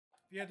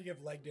If you had to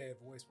give leg day a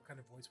voice, what kind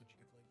of voice would you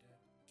give leg day?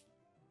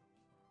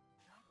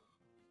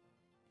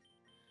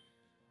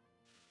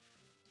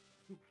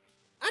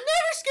 I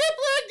never skip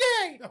leg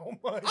day. Oh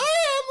my! I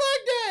am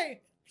leg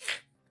day.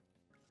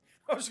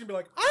 I was just gonna be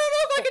like, I don't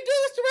know if I can do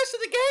this the rest of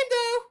the game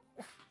though.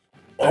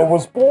 I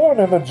was born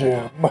in a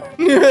gym.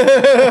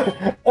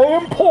 I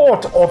am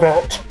part of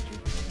it.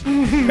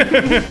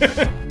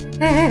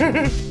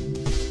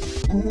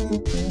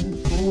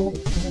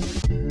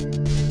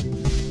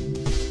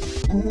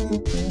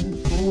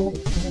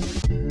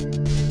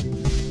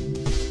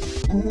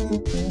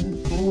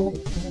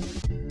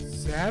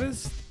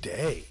 saddest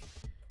day.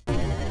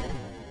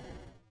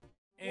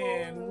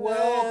 And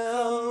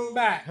welcome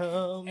back,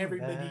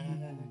 everybody.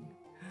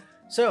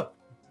 So,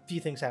 a few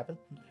things happened.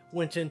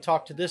 Went in and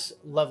talked to this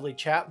lovely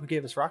chap who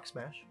gave us Rock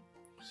Smash.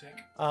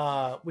 Sick.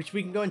 Which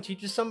we can go and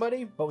teach to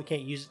somebody, but we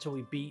can't use it till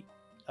we beat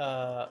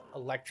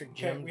Electric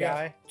Gym Okay, we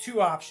guy. have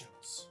two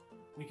options.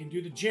 We can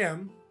do the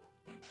gym,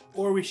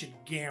 or we should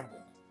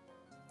gamble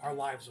our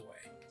lives away.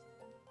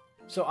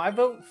 So I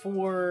vote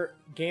for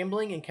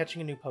gambling and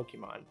catching a new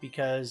Pokemon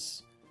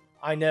because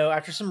I know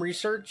after some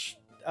research,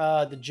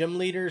 the gym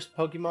leaders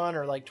Pokemon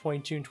are like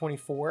 22 and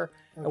 24,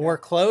 and we're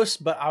close,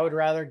 but I would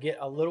rather get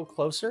a little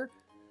closer,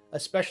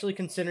 especially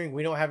considering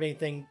we don't have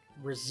anything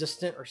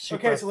resistant or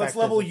super Okay, so let's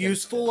effective level against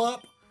useful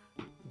up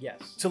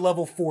Yes. to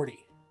level 40.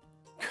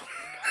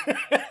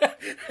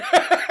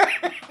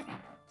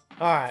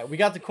 All right, we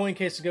got the coin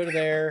case to go to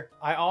there.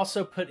 I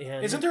also put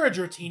in... Isn't there a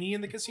Dratini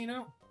in the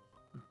casino?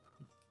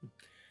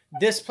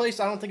 This place,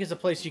 I don't think is a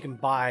place you can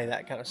buy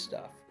that kind of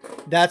stuff.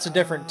 That's a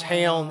different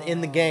town in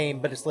the game,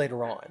 but it's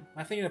later on. Am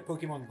I thinking of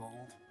Pokemon Gold?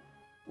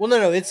 Well,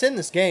 no, it's in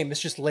this game.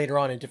 It's just later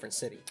on in a different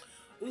city.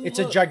 Ooh, It's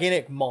a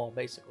gigantic mall,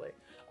 basically.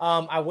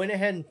 I went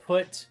ahead and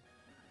put...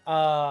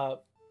 Oh,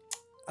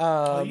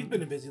 you've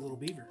been a busy little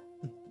beaver.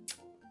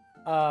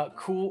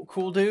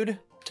 cool dude,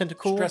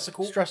 Tentacool,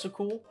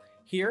 Stressacool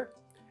here,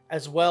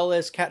 as well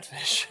as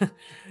Catfish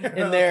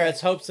in there.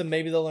 It's hopes that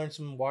maybe they'll learn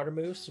some water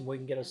moves and we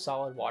can get a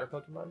solid water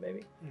Pokemon,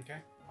 maybe. Okay.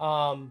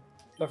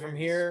 But from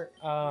here,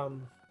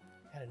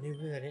 had a new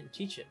move I didn't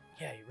teach it.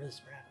 Yeah, you really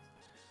smart.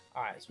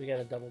 All right, so we got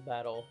a double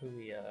battle. Who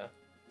we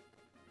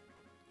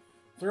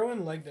Throw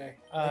in leg day.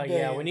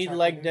 yeah, we need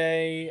leg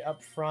day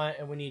up front,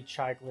 and we need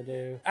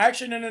Chicladu.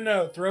 Actually,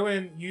 no. Throw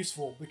in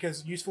useful,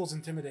 because useful's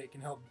intimidate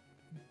can help.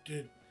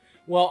 Dude.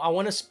 Well, I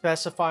want to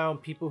specify on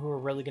people who are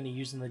really going to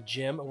use in the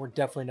gym, and we're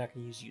definitely not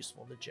going to use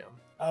useful in the gym.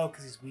 Oh,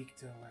 because he's weak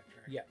to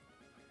electric. Yeah.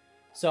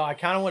 So I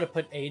kind of want to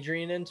put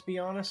Adrian in, to be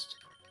honest,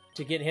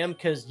 to get him,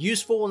 because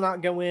useful will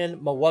not go in.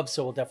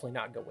 Mawubsa will definitely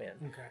not go in.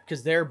 Okay.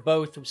 Because they're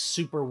both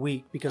super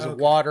weak because of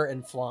water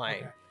and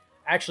flying. Okay.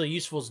 Actually,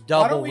 useful's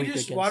double weak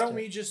against Why don't it.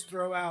 we just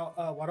throw out?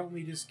 Why don't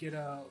we just get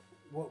a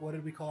what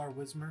did we call our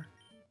Whismer?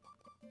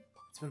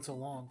 It's been so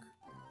long.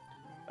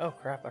 Oh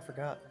crap! I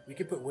forgot. We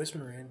could put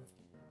Whismer in.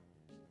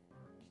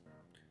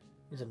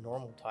 He's a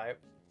normal type.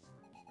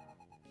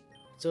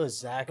 So is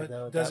Zach, But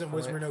though. At doesn't that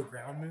point. Whismer know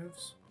ground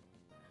moves?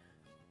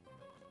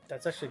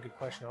 That's actually a good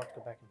question. I'll have to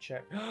go back and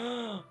check.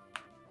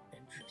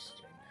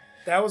 Interesting.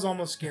 That was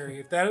almost scary.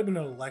 If that had been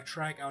an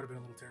Electrike, I would have been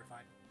a little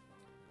terrified.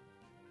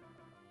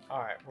 All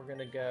right, we're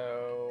gonna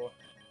go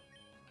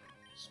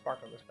Spark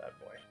on this bad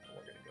boy. And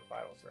we're gonna go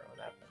Vital Throw on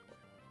that bad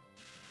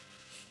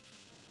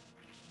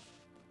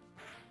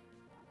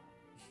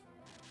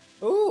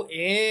boy. Ooh,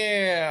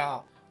 yeah!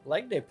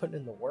 Leg day putting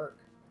in the work.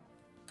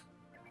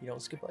 You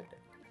don't skip leg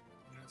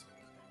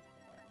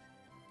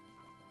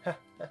day.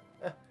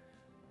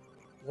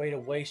 Way to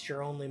waste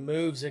your only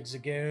move,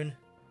 Zigzagoon.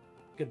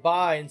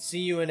 Goodbye and see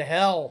you in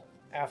hell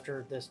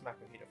after this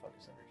Makuhita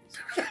focus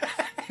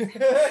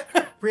energies.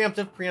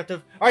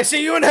 Preemptive. I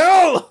see you in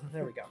hell!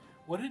 There we go.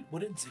 What did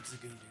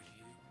Zigzagoon do to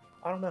you?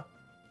 I don't know.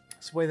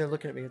 It's the way they're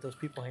looking at me with those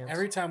people hands.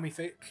 Every time we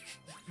face,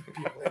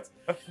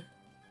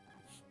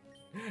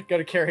 Got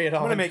to carry it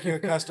on. I'm gonna make you a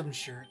custom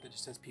shirt that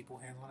just says people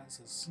hand on it. It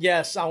says,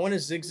 Yes, I want a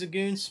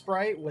Zigzagoon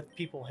sprite with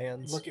people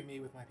hands. "Look at me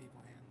with my people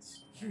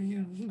hands." There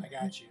you go. I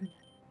got you.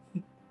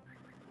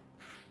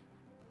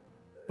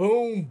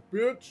 Boom,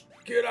 bitch.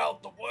 Get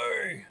out the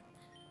way.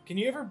 Can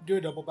you ever do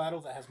a double battle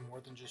that has more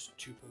than just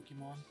 2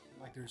 Pokemon?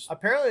 Like there's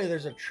Apparently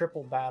there's a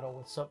triple battle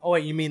with some... Oh,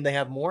 wait, you mean they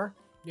have more?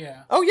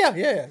 yeah. Oh,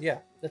 yeah.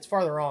 That's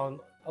farther on.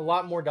 A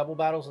lot more double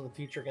battles in the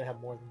future are going to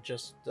have more than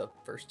just the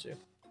first 2.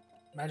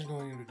 Imagine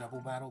going into a double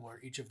battle where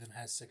each of them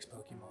has 6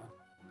 Pokemon.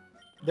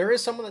 There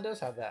is someone that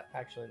does have that,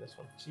 actually, in this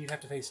one. So you'd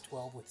have to face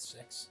 12 with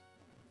 6.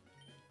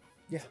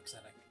 Yeah. It's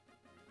upsetting.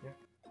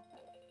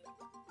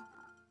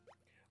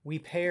 We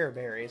pair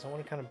berries. I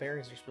wonder what kind of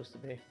berries they're supposed to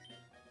be.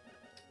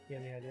 You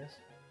have any ideas?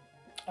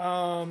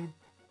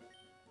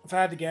 If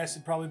I had to guess,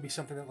 it'd probably be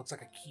something that looks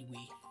like a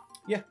kiwi.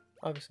 Yeah,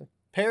 obviously.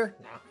 Pear?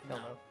 Nah, hell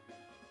no.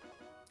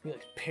 He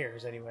likes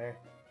pears anyway.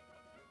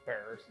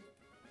 Pears.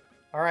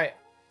 Alright,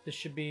 this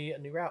should be a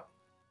new route.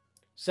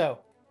 So,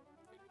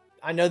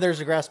 I know there's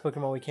a grass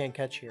Pokemon we can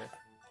catch here.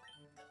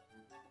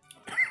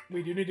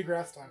 We do need a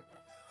grass type.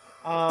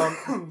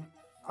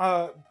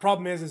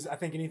 Problem is I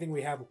think anything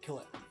we have will kill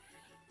it.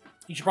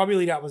 You should probably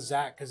lead out with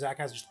Zach, because Zach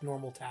has just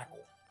normal tackle.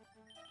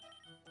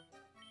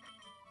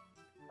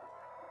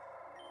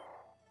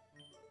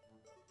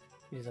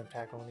 He doesn't have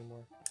tackle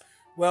anymore.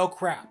 Well,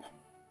 crap.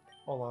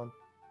 Hold on.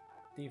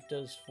 Thief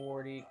does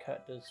 40,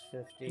 cut does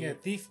 50. Yeah,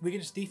 Thief, we can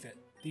just Thief it.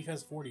 Thief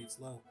has 40, it's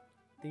low.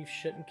 Thief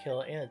shouldn't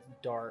kill it, and it's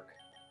dark.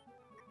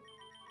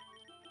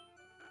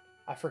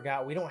 I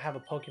forgot, we don't have a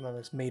Pokemon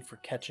that's made for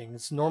catching.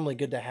 It's normally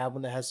good to have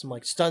one that has some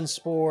like Stun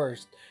Spore or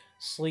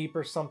Sleep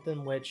or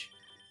something, which...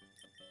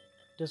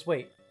 Does,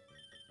 wait.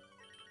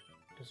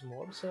 Does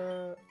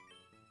Morpsa...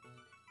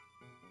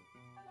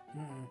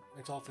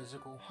 It's all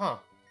physical. Huh.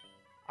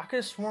 I could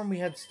have sworn we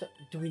had...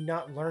 Do we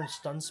not learn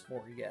Stun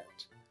Spore yet?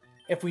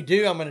 If we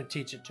do, I'm going to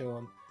teach it to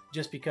him.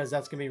 Just because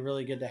that's going to be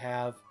really good to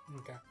have.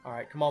 Okay.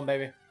 Alright, come on,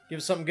 baby. Give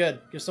us something good.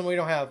 Give us something we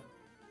don't have.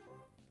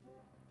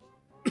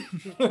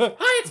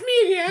 Hi, it's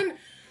me again!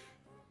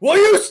 Will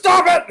you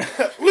stop it?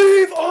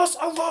 Leave us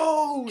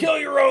alone! Kill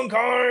your own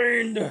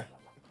kind! Oh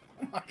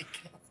my god.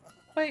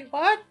 Wait,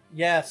 what?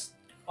 Yes.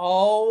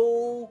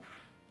 Oh.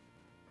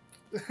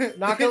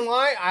 Not gonna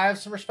lie, I have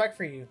some respect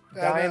for you.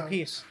 Die in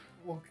peace.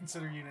 We'll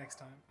consider you next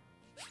time.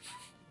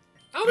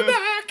 I'll be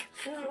back!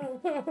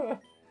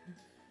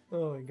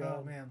 Oh my god.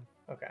 Oh man.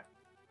 Okay.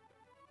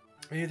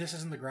 Maybe this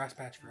isn't the grass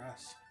patch for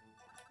us.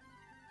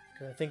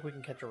 Because I think we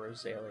can catch a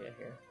Rosalia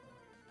here.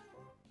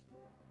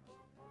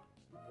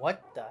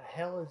 What the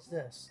hell is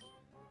this?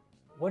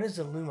 What is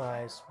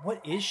Illumise?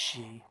 What is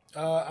she?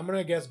 I'm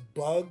gonna guess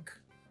bug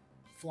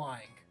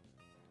flying.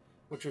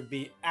 Which would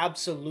be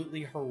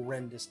absolutely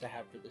horrendous to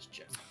have for this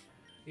gym.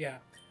 Yeah.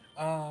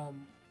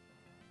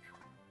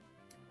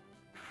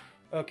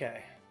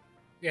 Okay.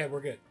 Yeah, we're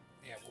good.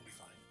 Yeah, we'll be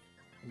fine.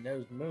 It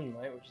knows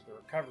Moonlight, which is the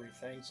recovery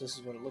thing, so this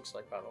is what it looks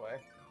like, by the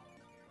way.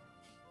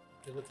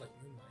 It looks like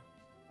moonlight.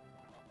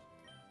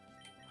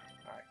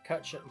 Alright,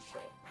 cut shouldn't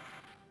kill it.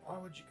 Why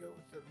would you go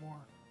with it more?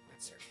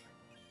 That's terrifying.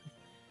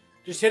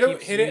 Just hit it.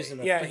 Keeps Hit it. using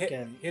a Yeah,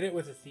 frickin'- hit it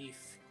with a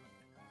thief.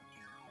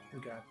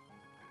 Okay.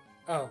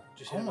 Oh,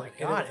 just hit, Oh it, my with,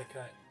 hit it God. with a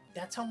cut.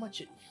 That's how much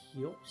it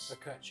heals? A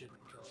cut shouldn't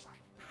kill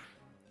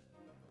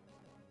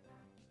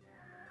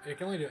it. You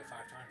can only do it 5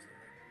 times.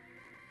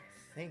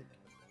 I think.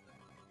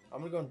 I'm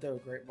gonna go and throw a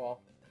Great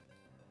Ball.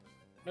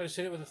 No, just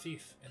hit it with a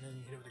thief, and then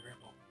you hit it with a great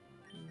ball.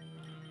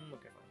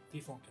 Okay, fine.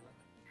 Thief won't kill it.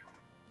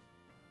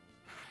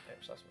 Okay,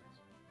 suspects.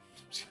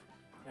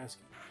 That's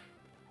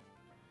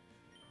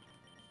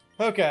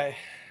good. Okay.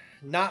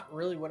 Not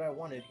really what I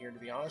wanted here, to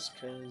be honest,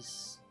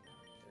 because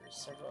there's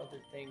several other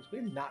things. We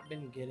have not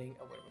been getting...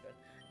 Oh, wait a minute.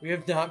 We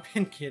have not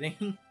been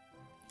getting...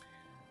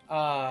 Great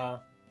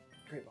Ball.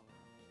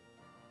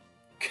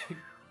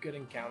 Good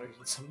encounters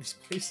in some of these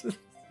places.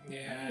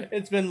 Yeah.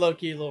 It's been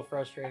low-key a little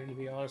frustrating, to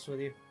be honest with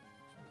you.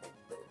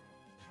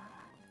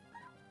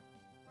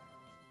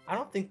 I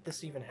don't think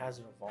this even has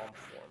an evolved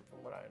form,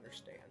 from what I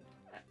understand.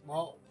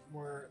 Well,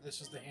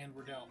 this is the hand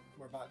we're dealt.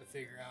 We're about to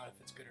figure out if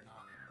it's good or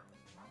not.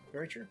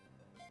 Very true.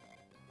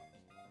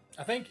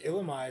 I think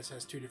Illumise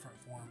has 2 different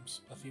forms.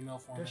 A female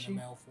form Does and she? a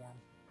male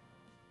form.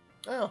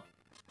 Oh,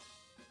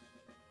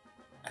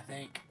 I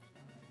think.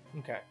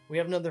 okay. We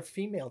have another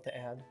female to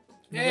add.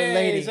 Another Hey,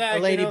 lady. Zach, a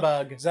you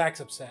ladybug. Zach's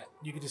upset.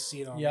 You can just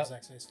see it on Yep.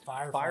 Zach's face.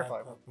 Firefly.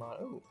 Firefly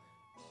Pokemon. Ooh.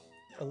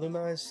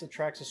 Illumise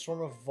attracts a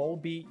swarm of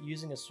Volbeat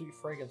using a sweet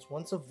fragrance.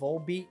 Once a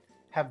Volbeat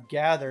have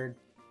gathered,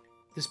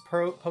 this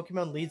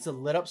Pokemon leads a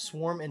lit up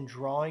swarm in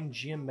drawing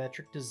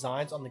geometric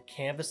designs on the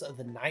canvas of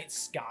the night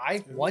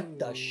sky. What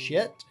the Ooh.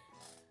 shit?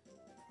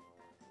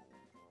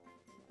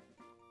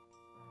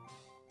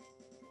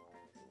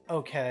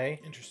 Okay.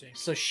 Interesting.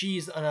 So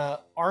she's an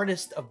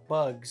artist of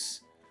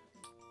bugs.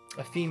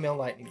 A female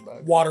lightning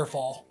bug.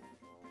 Waterfall.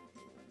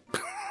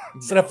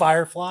 Instead of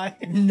Firefly.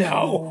 No.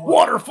 Oh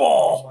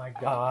Waterfall. my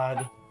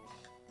god.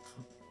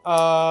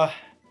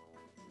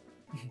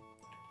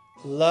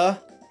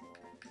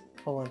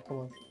 Hold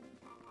on.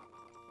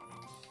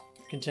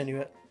 Continue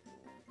it.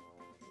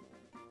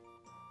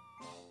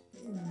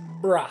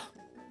 Bruh.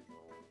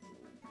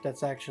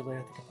 That's actually,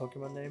 I think, a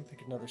Pokemon name.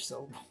 Pick another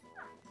syllable.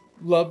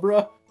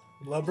 Lubra?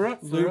 Lubra?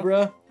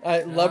 Lubra?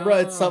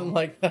 Lubra, it's something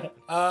like that.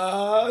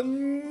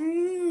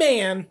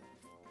 Man.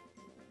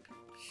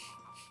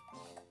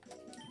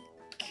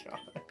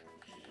 God.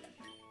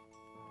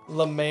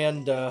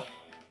 Lamanda.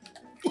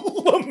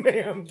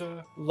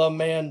 Lamanda.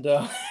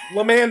 Lamanda.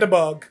 Lamanda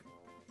bug.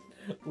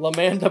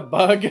 Lamanda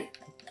bug.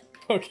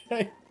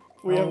 Okay.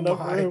 We have enough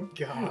room.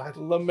 God.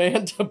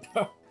 Lamanda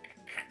bug.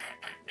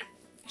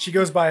 She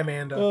goes by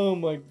Amanda. Oh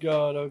my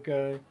god,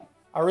 okay.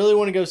 I really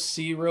want to go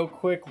see real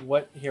quick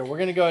what... Here, we're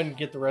going to go ahead and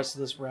get the rest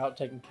of this route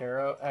taken care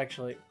of.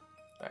 Actually,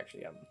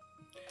 yeah.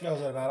 That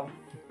was a battle.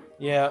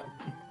 Yeah.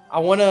 I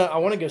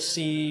wanna go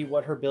see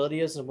what her ability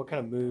is and what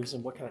kind of moves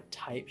and what kind of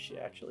type she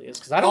actually is.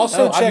 Because I don't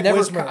Also know. check I've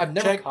Whismer.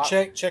 never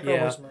Check her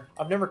Yeah. Whismer.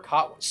 I've never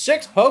caught one.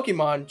 6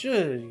 Pokemon.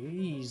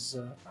 Jeez.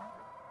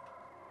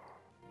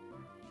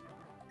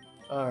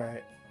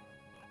 Alright.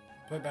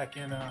 Put it back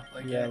in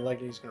leg Yeah, day.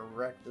 Leggy's gonna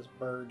wreck this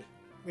bird.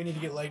 We need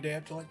to get leg day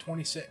up to like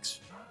 26.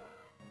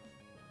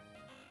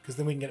 Because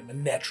then we can get it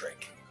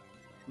Manectric.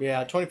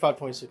 Yeah, 25,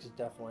 26 is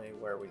definitely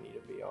where we need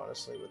to be,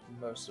 honestly, with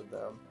most of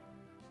them.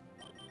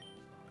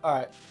 All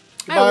right.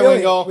 Goodbye,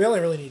 Wingull. We only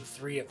really need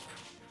 3 of them.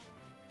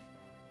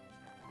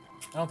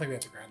 I don't think we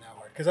have to grind that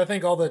hard because I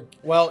think all the.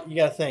 Well, you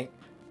got to think.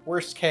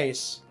 Worst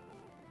case,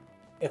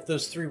 if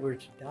those 3 were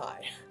to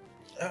die,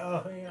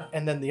 Oh yeah.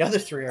 and then the other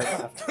 3 are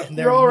left, and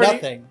they're already-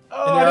 nothing,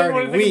 Oh, and I they're didn't want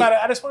already to think weak, about it.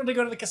 I just wanted to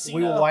go to the casino.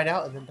 we will white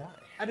out and then die.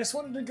 I just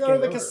wanted to go Game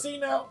to the over.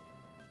 casino.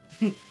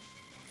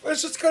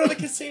 Let's just go to the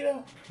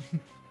casino.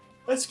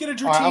 Let's get a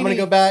dratini. All right, I'm gonna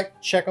go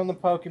back, check on the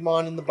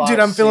Pokemon in the box. Dude,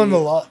 I'm feeling the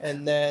luck.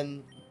 And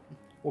then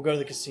we'll go to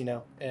the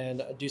casino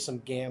and do some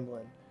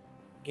gambling.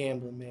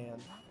 Gambling, man.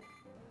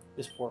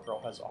 This poor girl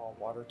has all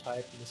water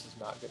type, and this is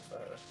not good for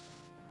her.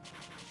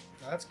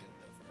 That's good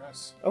though for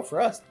us. Oh,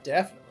 for us,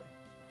 definitely.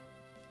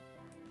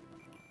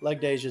 Leg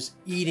Day is just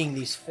eating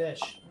these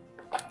fish.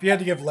 If you had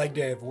to give Leg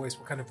Day a voice,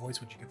 what kind of voice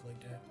would you give Leg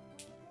Day?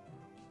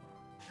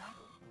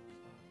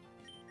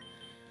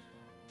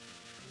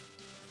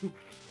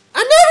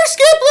 I never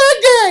skip Leg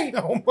Day!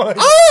 Oh my!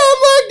 I am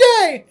Leg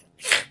Day!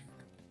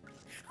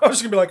 I was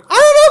just gonna be like, I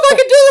don't know if I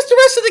can do this the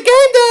rest of the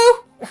game,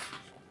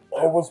 though!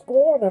 I was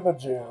born in a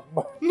gym.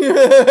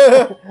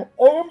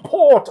 I am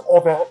part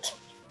of it.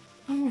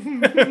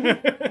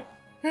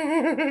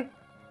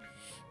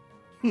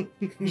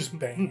 just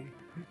bang.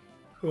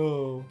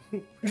 Oh.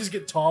 Just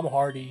get Tom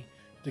Hardy.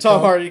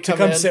 Tom Hardy to come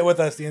come in sit with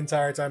us the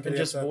entire time. and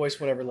just voice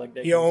whenever Leg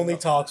Day He comes only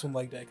out. talks when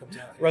Leg Day comes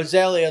out.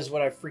 Rosalia is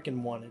what I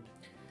freaking wanted.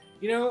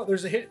 You know,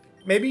 there's a hit.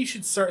 Maybe you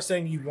should start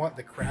saying you want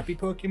the crappy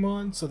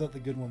Pokemon so that the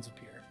good ones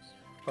appear.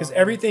 Because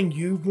everything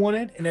you've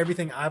wanted and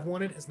everything I've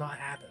wanted has not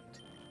happened.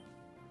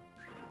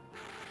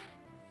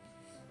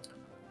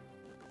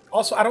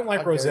 Also, I don't like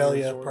How dare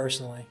Rosalia Rosalia.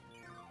 personally.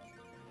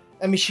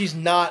 I mean, she's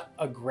not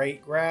a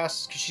great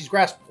grass, because she's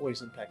grass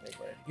poison,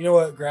 technically. You know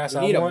what grass We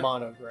I need want? a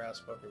mono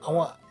grass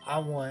Pokemon. I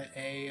want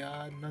a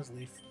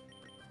Nuzleaf.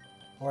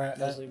 Or a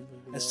Nuzleaf.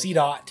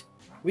 Seedot.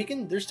 We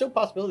can, there's still a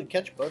possibility to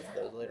catch both of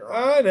those later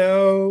on. I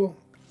know.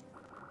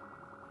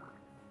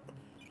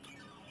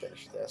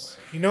 Finish this.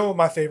 You know what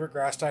my favorite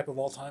grass type of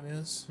all time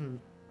is? Hmm.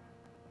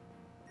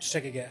 Just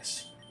take a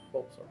guess.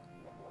 Bulbasaur.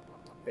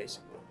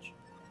 Basic bitch.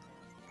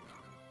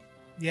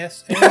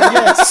 Yes. And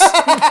yes.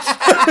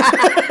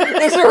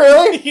 Is it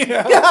really?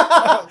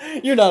 Yeah.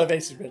 You're not a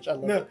basic bitch. I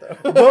love No. it,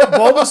 though.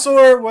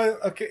 Bulbasaur was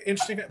okay.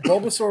 Interesting.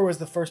 Bulbasaur was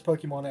the first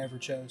Pokemon I ever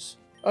chose.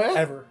 Oh, yeah?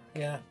 Ever.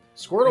 Yeah.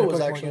 Squirtle In a was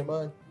Pokemon actually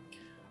game.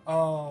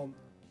 mine.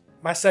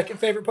 My second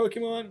favorite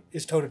Pokemon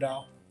is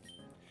Totodile.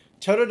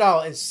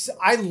 Totodile is...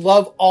 I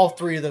love all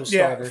 3 of those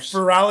starters.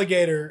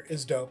 Feraligatr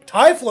is dope.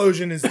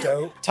 Typhlosion is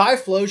dope.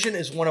 Typhlosion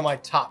is one of my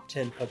top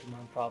 10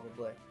 Pokemon,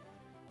 probably.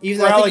 Even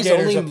though I think it's Feraligator's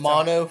only up top.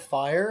 mono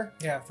fire,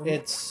 Yeah. For me,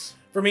 it's...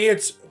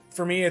 it's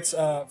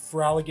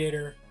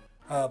Feraligatr,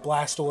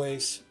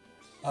 Blastoise,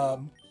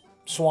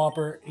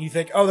 Swampert. And you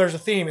think, oh, there's a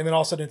theme, and then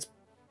all of a sudden it's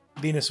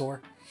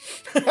Venusaur.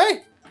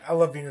 Hey! I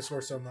love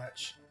Venusaur so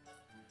much.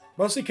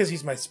 Mostly because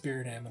he's my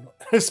spirit animal.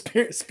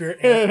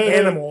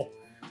 Animal.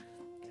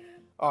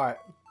 All right.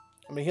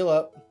 I'm going to heal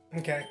up.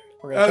 Okay.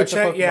 We're going to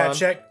check the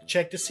Pokemon.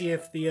 Check to see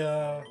if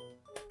the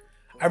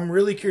I'm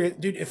really curious,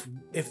 dude,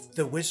 if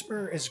the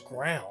Whisper is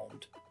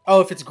ground. Oh,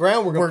 if it's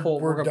ground, we're gonna pull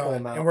done,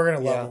 him out. and we're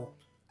gonna Yeah. level.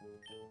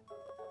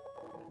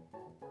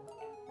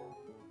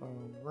 All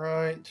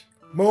right.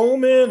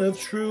 Moment of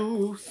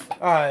truth.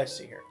 All right, let's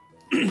see here.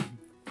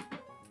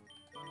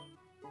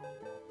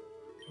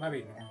 Might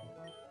be normal.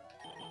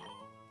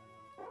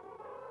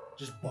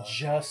 Just bug.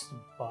 Just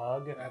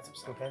bug. That's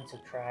upsetting. Prevents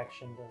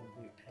attraction. Doesn't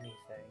do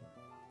anything.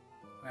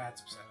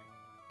 That's upsetting.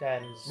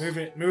 That is. Move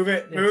it.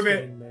 it's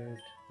being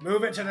moved.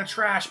 Move it to the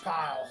trash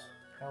pile.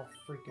 How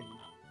freaking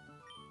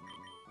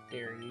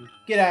dare you?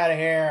 Get out of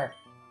here!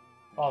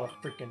 All the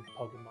freaking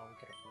Pokemon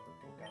get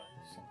freaking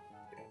guns.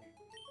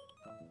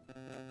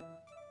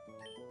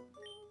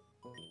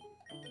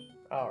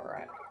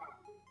 Alright.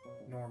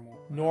 Normal.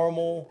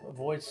 Normal,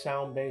 avoid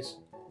sound based.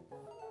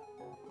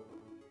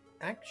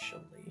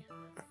 Actually.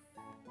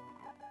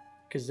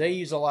 Because they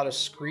use a lot of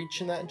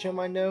Screech in that gym,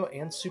 I know,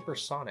 and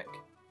Supersonic.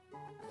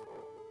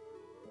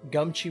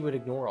 Gumchi would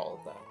ignore all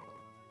of that.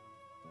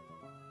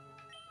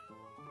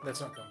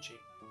 That's not Gumchi.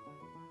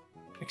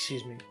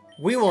 Excuse me.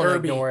 We won't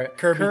Kirby. ignore it.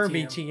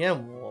 Kirby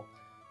TM will.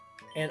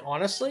 And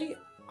honestly,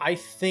 I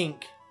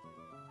think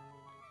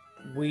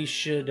we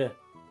should...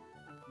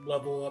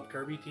 Level up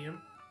Kirby TM.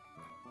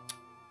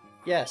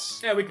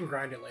 Yes. Yeah, we can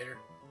grind it later.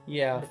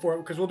 Yeah.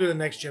 Because we'll do the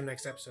next gym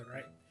next episode,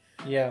 right?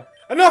 Yeah.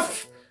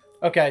 Enough.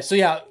 Okay, so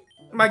yeah.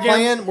 My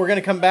plan, we're going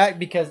to come back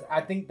because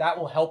I think that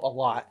will help a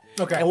lot.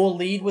 Okay. And we'll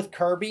lead with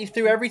Kirby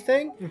through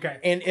everything. Okay.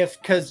 And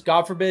because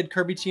God forbid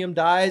Kirby TM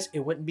dies, it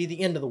wouldn't be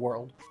the end of the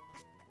world.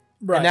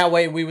 Right. And that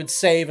way we would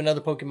save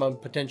another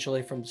Pokemon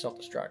potentially from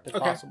self-destruct if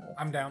possible.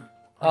 I'm down.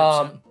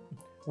 100%.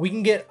 We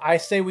can get, I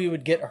say we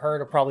would get her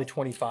to probably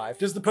 25.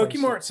 Does the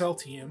Pokemart sell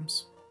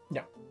TMs?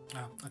 No.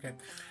 Oh, okay.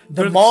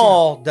 The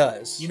mall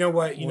does. You know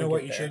what? You We'll know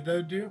what get you there. should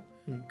though do?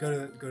 Hmm.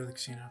 Go to the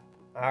casino.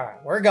 All right,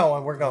 we're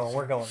going, big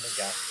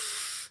guy.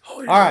 Oh,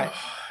 All right.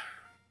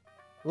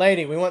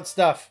 Lady, we want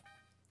stuff.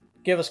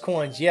 Give us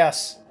coins.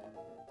 Yes.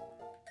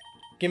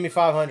 Give me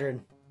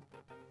 500.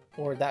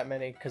 Or that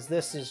many, because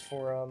this is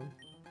for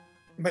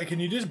But can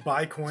you just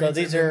buy coins? So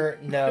these are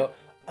no.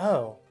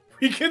 Oh.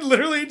 We could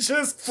literally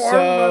just farm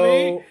So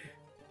money.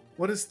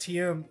 What is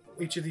TM?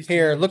 Each of these.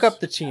 here, TMs? look up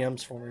the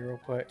TMs for me real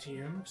quick.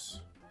 TMs.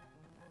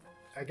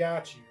 I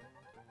got you.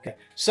 Okay,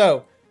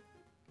 so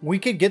we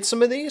could get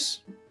some of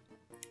these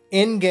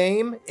in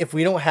game if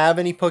we don't have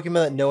any Pokemon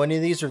that know any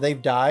of these or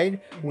they've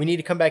died. We need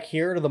to come back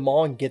here to the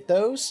mall and get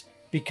those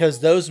because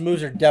those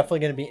moves are definitely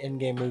going to be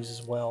in-game moves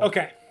as well.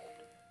 Okay.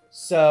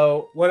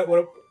 So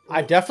What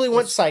I definitely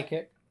want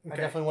Psychic. I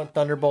Okay. definitely want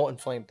Thunderbolt and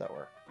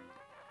Flamethrower.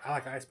 I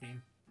like Ice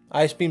Beam.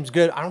 Ice Beam's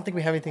good. I don't think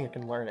we have anything that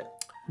can learn it.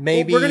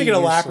 Maybe We're gonna get a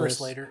useless.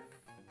 Lapras later.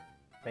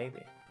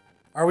 Maybe.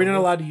 Are we not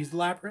allowed to use the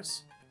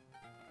Lapras?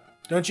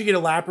 Don't you get a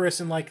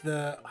Lapras in like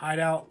the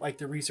hideout, like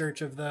the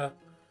research of the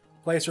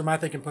place? Or am I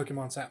thinking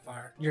Pokemon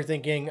Sapphire You're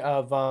thinking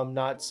of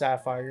not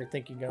Sapphire. You're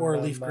thinking of or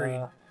Leaf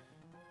Green,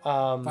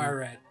 Fire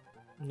Red?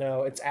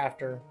 No, it's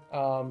after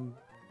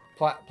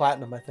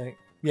Platinum, I think.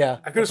 Yeah,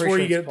 I could have swore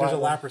there's a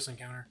Lapras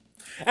encounter.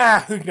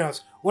 Ah, who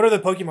knows? What are the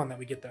Pokemon that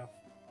we get though?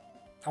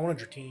 I want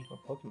a Dratini. What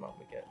Pokemon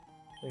we get?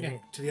 What do you Yeah,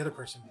 mean? to the other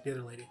person, the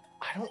other lady.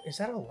 I don't. Is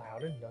that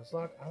allowed in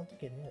Nuzlocke? I don't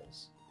think it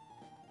is.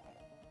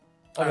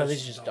 Oh no, it's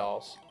these are just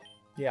dolls.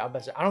 Yeah, I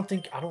bet. I don't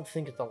think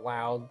it's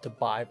allowed to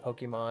buy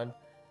Pokemon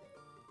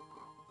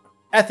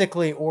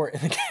ethically or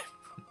in the game.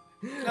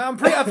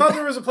 I thought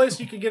there was a place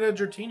you could get a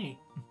Dratini.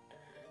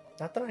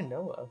 Not that I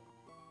know of.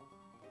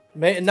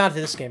 Not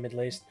this game, at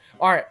least.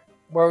 All right,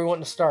 where are we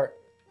wanting to start?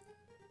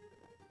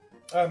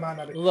 Might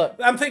not be. Look.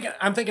 I'm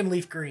thinking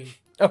Leaf Green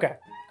Okay.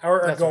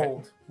 or That's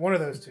Gold. right. One of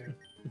those two.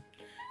 All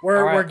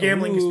Where right.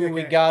 gambling is. Ooh, Okay.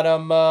 we got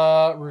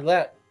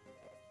roulette.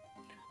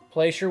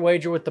 Place your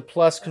wager with the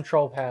plus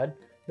control pad,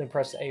 then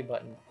press the A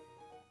button.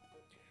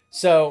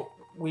 So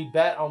we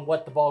bet on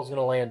what the ball's going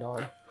to land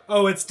on.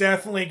 Oh, it's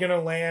definitely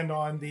gonna land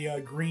on the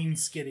green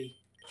skitty.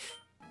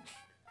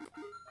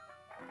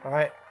 All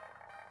right.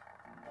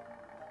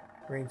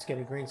 Green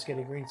skitty, green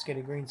skitty, green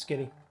skitty, green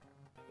skitty.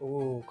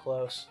 Ooh,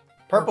 close.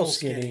 Purple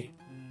skitty.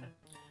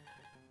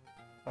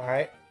 All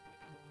right.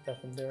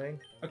 Nothing doing.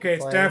 Okay,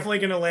 it's Playing. definitely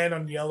gonna land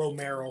on yellow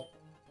Meryl.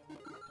 We're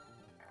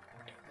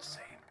doing the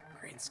same.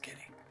 Green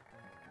skitty.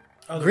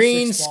 Oh, there's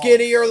Green 6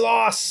 skitty balls. or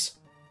loss.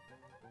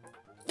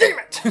 Damn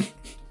it!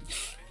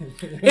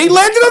 He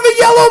landed on the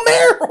yellow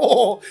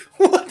Meryl.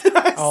 What did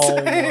I Oh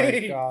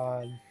say? my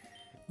god.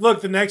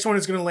 Look, the next one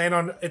is gonna land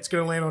on. It's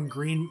gonna land on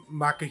green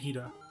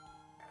Makahita.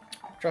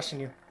 Trusting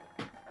you.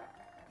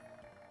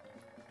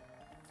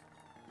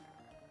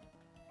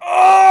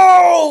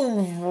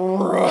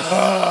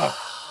 Oh!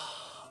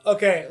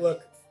 Okay,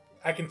 look.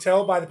 I can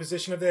tell by the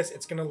position of this,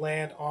 it's gonna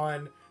land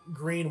on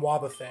green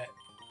Wobbuffet.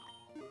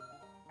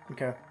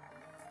 Okay.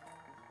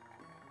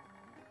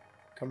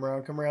 Come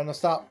around, now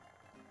stop.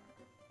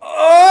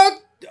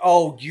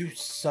 Oh, you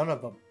son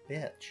of a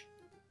bitch.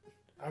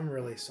 I'm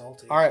really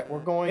salty. All right, we're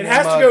going. It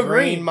has to go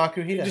green. green.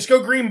 Makuhita. Just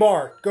go green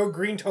bar. Go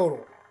green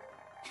total.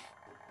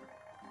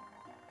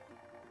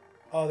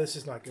 Oh, this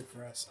is not good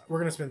for us. We're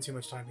gonna spend too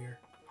much time here.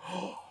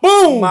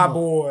 Boom, My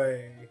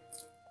boy.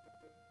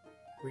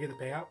 We get the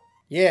payout?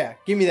 Yeah,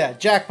 give me that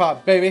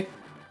jackpot, baby.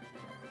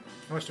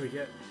 How much do we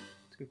get?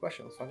 That's a good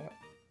question. Let's find out.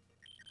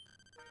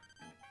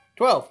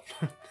 12.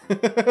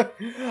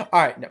 All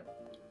right, no.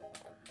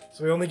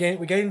 So we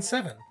gained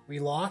 7. We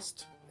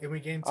lost and we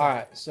gained 7. All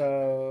right,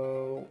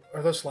 so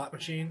Are those slot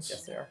machines?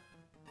 yes, they are.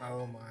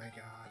 Oh my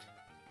god.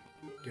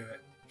 Do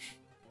it.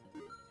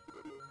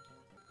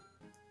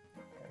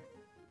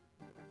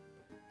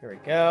 Here we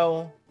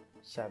go.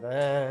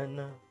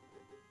 7,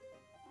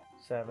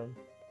 7,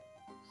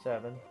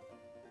 7,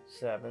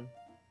 7,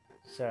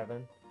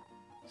 7,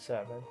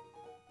 7,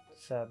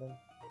 7,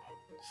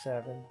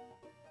 7,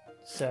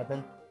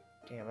 7.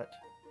 Damn it.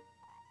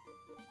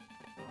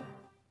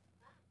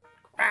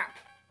 Crap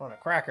on a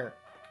cracker.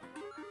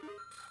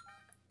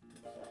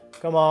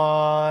 Come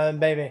on,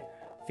 baby.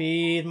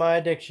 Feed my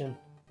addiction.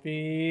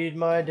 Feed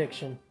my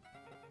addiction.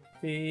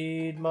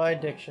 Feed my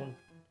addiction.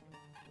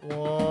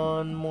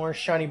 One more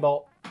shiny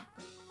bolt.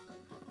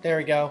 There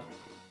we go.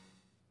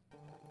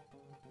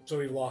 So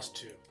we've lost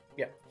 2.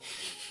 Yeah.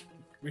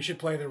 We should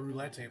play the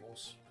roulette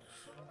tables.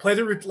 Play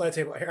the roulette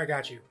table. Here, I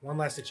got you. One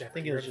last to check. I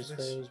think it was just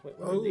those. What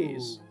Oh, were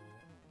these?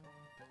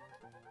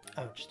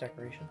 Oh, just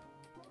decoration.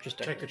 Just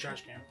check decoration. the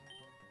trash can.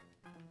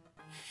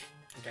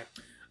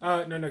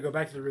 Okay. No, go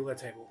back to the roulette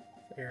table.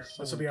 Here, this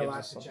will Someone be our gives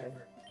last us to check.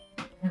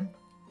 something.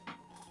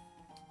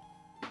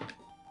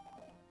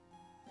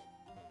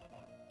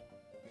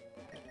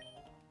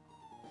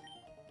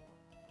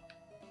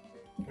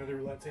 Go to the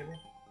roulette table.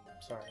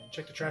 Sorry.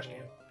 Check the trash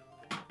can.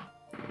 Oh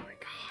my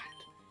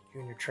god. You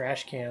and your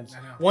trash cans.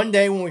 I know. One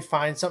day when we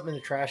find something in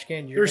the trash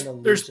can, you're gonna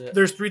lose it.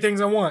 There's 3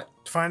 things I want.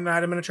 To find an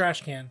item in a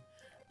trash can.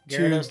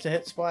 Gyarados to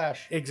hit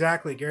splash.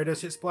 Exactly.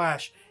 Gyarados hit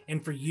splash.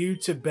 And for you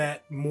to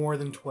bet more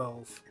than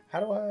 12. How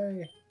do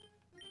I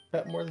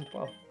bet more than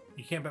 12?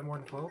 You can't bet more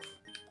than 12?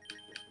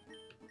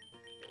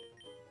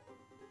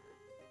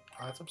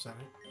 Oh, that's upsetting.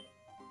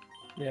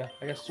 Yeah,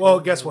 I guess. Well,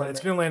 guess what? It's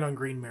going to land on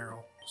green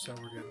Meryl. So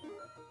we're good.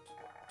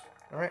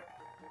 All right.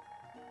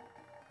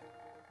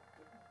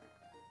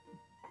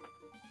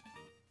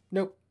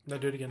 Nope. No,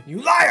 do it again.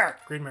 You liar!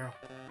 Green marrow.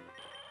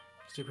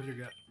 Stick with your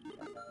gut.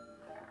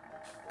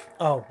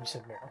 Oh, you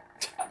said marrow.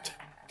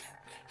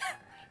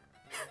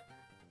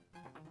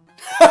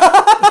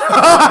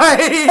 I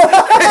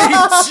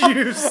hate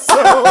you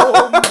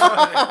so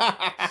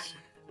much.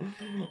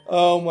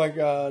 Oh my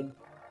god.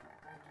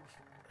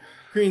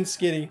 Green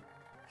Skitty.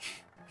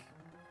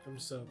 I'm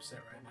so upset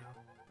right now.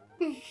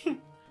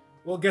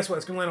 Well, guess what?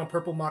 It's gonna land on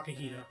purple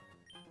Makahita.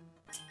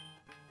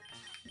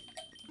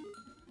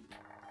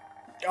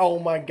 Oh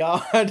my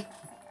god.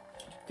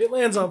 If it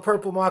lands on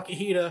purple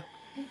Makahita.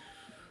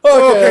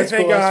 Okay,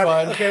 Thank cool, God. that's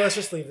fine. Okay, let's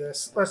just leave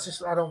this. Let's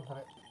just. I don't want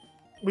it.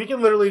 We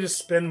can literally just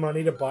spend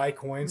money to buy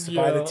coins to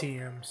buy the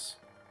TMs.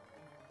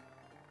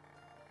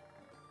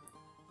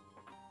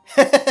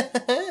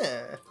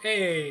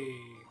 Hey.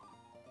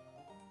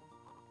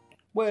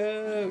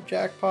 Whoa,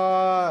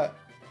 jackpot.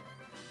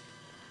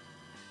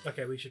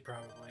 Okay, we should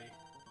probably.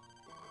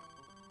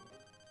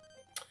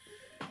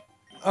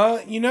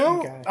 You know,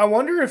 Okay. I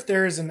wonder if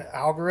there is an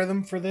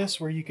algorithm for this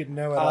where you could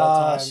know at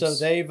all times. So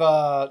they've,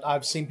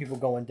 I've seen people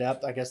go in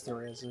depth. I guess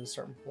there is at a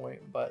certain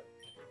point, but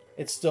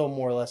it's still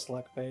more or less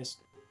luck based.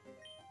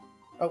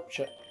 Oh,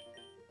 shit.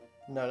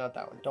 No, not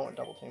that one. Don't want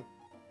double team.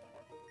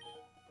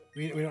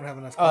 We don't have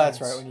enough Oh, coins.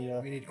 that's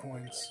right. We need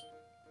coins.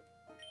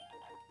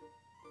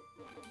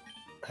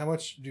 How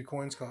much do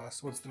coins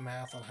cost? What's the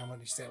math on how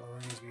many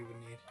Statlaroonies we would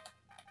need?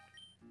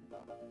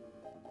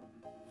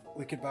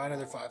 We could buy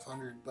another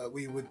 500, but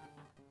we would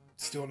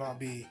still not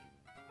be...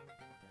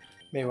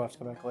 Maybe we'll have to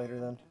come back later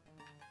then.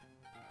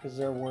 Because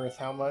they're worth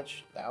how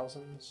much?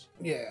 Thousands?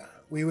 Yeah,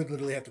 we would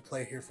literally have to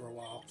play here for a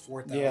while.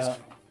 4,000. Yeah.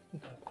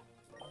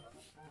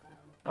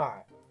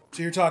 Alright.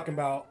 So you're talking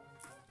about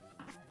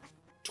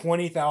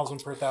 20,000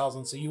 per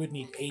thousand, so you would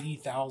need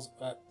 80,000...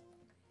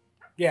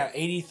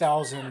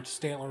 80,000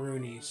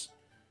 Statlaroonies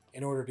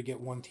in order to get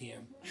one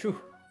TM. Phew.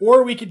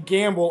 Or we could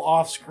gamble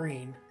off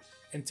screen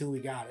until we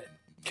got it.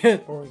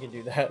 Or we can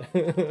do that.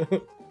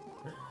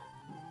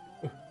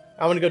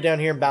 I'm going to go down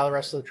here and battle the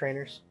rest of the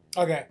trainers.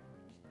 Okay.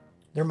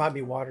 There might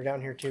be water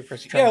down here too for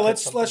us to try Yeah, and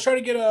let's catch something. try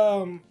to get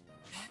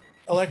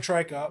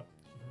Electrike up,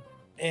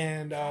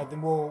 and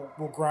then we'll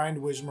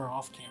grind Wismer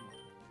off camera.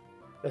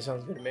 That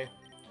sounds good to me.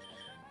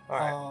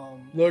 Alright.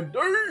 Look,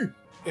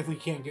 if we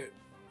can't get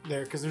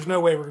there, because there's no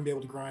way we're gonna be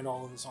able to grind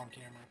all of this on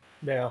camera.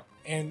 Yeah.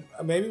 And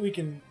maybe we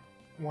can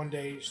one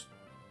day.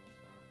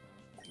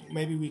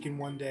 Maybe we can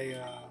one day.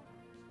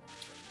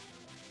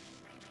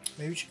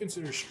 Maybe we should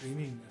consider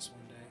streaming this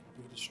one day.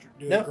 We could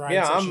do No, grind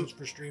yeah, sessions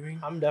for streaming.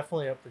 I'm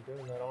definitely up for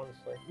doing that,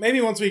 honestly.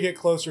 Maybe once we get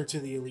closer to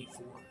the Elite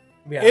Four.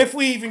 Yeah. If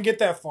we even get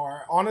that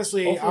far.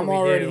 Honestly, Hopefully I'm we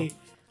already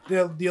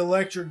the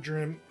electric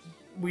gym.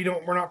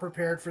 We're not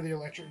prepared for the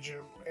electric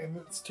gym, and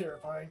it's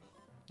terrifying.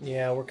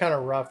 Yeah, we're kind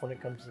of rough when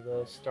it comes to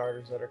the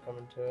starters that are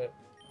coming to it.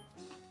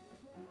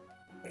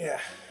 Yeah.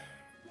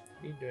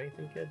 You do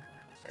anything, kid?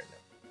 Right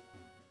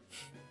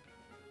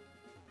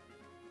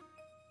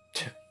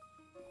now.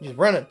 He's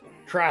running.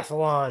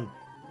 Triathlon. You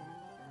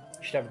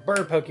should have a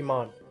bird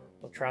Pokemon.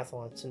 Well,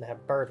 triathlon seem to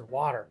have bird or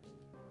water.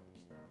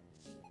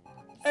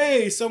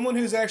 Hey, someone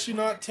who's actually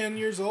not 10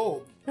 years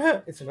old.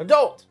 It's an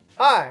adult.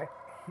 Hi.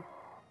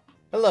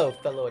 Hello,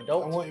 fellow I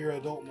adult. want your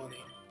adult money.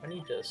 I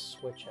need to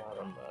switch out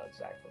on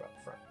Zach from up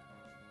front.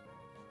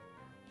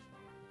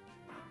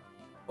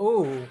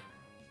 Ooh.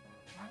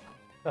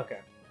 Okay.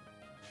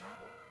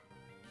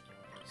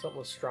 Something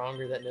with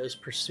stronger that knows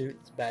pursuit.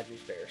 It's bad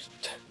news bears.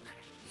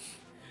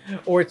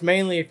 Or it's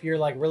mainly if you're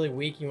like really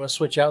weak, you want to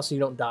switch out so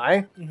you don't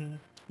die. Mm-hmm.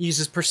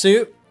 Uses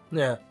pursuit.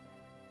 Yeah.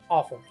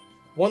 Awful.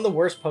 One of the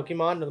worst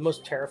Pokemon, or the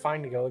most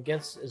terrifying to go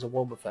against, is a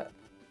Wobbuffet.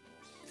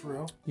 For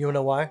real? You wanna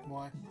know why?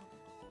 Why?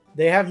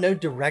 They have no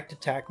direct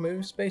attack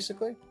moves,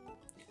 basically.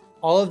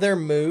 All of their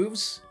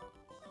moves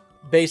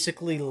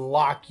basically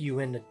lock you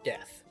into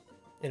death,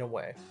 in a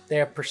way. They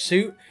have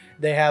Pursuit,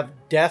 they have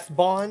Death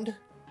Bond,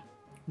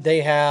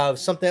 they have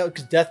something else,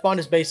 because Death Bond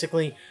is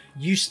basically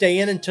you stay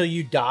in until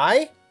you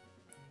die,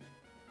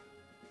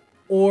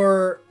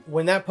 or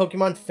when that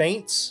Pokemon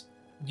faints,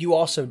 you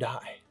also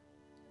die.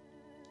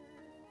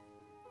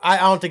 I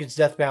don't think it's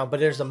Deathbound, but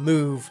there's a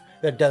move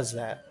that does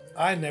that.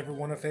 I never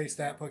want to face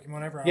that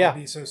Pokemon ever. I Yeah. would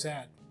be so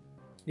sad.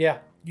 Yeah.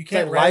 You It's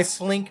can't like res.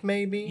 Lifelink,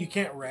 maybe? You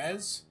can't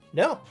res?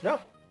 No.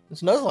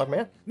 It's Nuzlocke,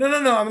 man. No.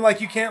 I mean, like,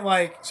 you can't,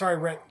 like,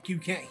 you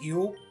can't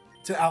heal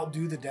to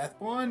outdo the Death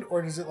Bond?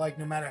 Or does it, like,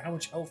 no matter how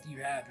much health you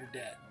have, you're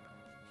dead?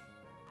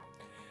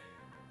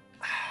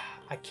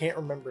 I can't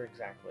remember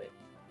exactly.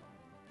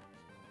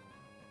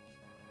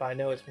 But I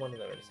know it's one of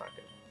them and it's not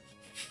good.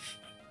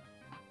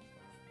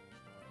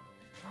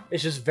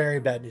 It's just very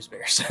bad news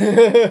bears.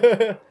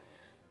 Alright,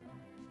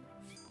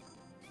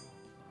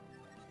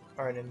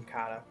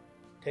 Ninkata.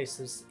 Taste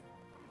this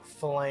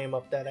flame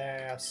up that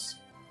ass.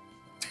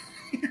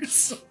 You're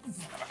so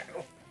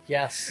vile.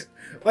 Yes.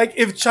 Like,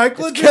 if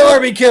Chicla Kill or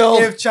be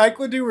killed! If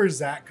Chicladu or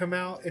Zach come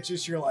out, it's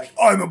just you're like,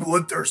 I'm a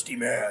bloodthirsty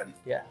man.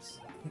 Yes.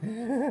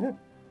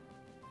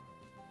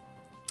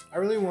 I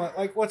really want,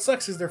 like, what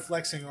sucks is they're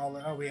flexing all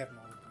the, oh, we have them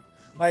all.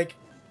 Like,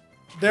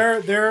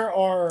 there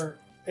are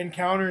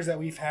encounters that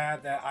we've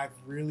had that I've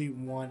really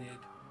wanted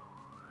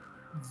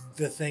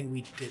the thing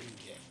we didn't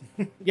get.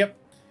 Yep.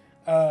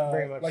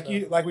 Very much like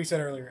so. like we said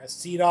earlier, a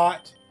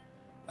C-Dot,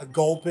 a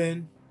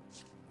Gulpin.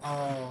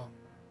 Are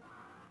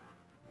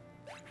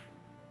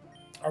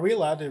we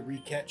allowed to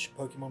re-catch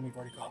Pokemon we've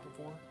already caught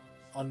before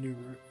on new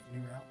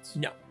routes?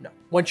 No.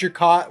 Once you're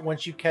caught,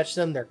 once you catch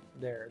them, they're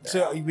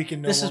So out. we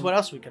can. This is what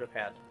else we could have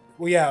had.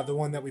 Well, yeah, the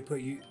one that we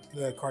put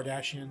the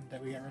Kardashian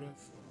that we got rid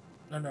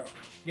of. No.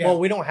 Yeah. Well,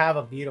 we don't have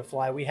a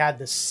Beautifly. We had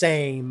the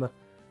same.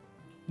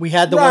 We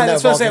had the right, one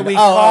that that's what I'm evolved saying. into- We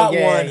caught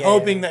yeah, one yeah,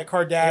 hoping yeah. that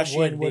Kardashian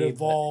would would be,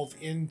 evolve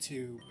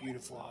into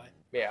Beautifly.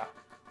 Yeah.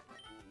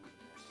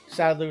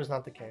 Sadly, it was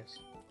not the case.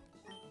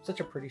 Such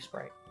a pretty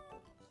sprite.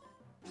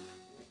 What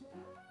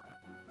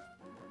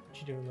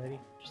you doing, lady?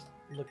 Just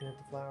looking at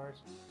the flowers.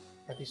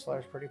 Aren't these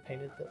flowers pretty?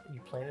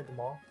 You planted them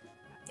all?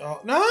 Oh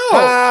no!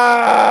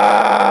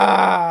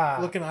 Ah!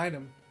 Look an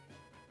item.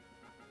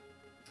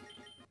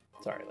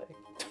 Sorry, lady.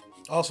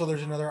 Also,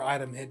 there's another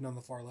item hidden on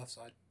the far left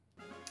side.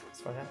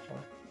 That's what happened.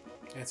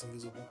 And it's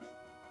invisible.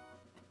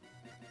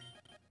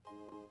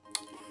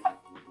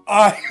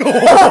 I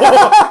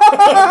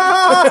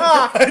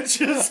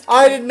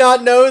I did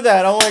not know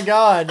that. Oh my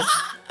god.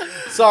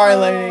 Sorry,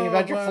 lady,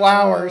 about your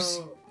flowers.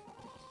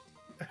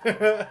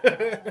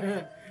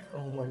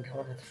 Oh my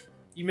god.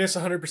 You miss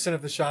 100%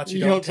 of the shots You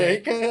you don't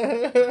take.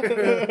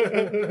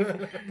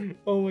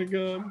 Oh my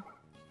god.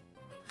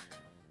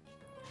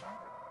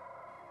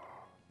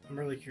 I'm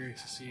really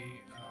curious to see.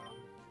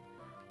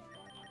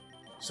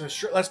 So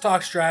let's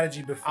talk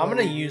strategy before. I'm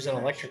gonna we use an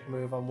finish. electric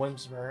move on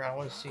Whimsmer. I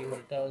want to see what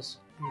it does.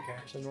 Okay.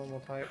 It's a normal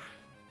type.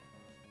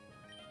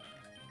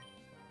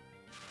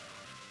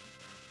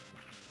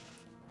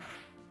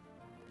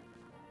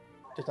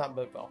 Does not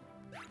bode well.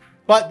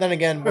 But then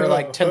again, we're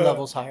like 10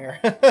 levels higher.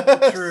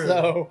 True.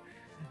 So.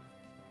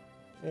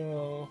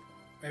 Oh.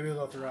 Maybe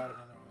we'll have to ride another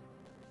one.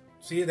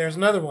 See, there's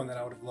another one that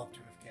I would have loved to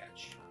have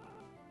catched.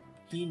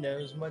 He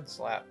knows Mud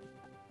Slap.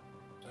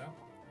 So?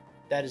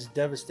 That is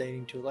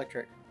devastating to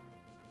electric.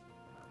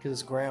 Because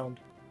it's ground.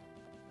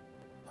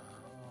 Oh.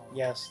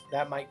 Yes,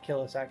 that might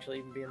kill us actually,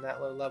 even being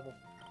that low level.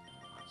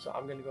 So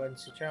I'm going to go ahead and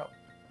switch out.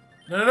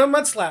 No,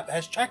 Mud Slap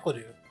has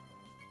Chocladoo.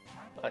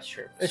 That's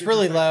true. It's Super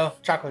really effective. low.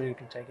 Chocolate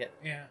can take it.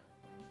 Yeah.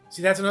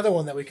 See, that's another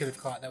one that we could have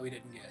caught that we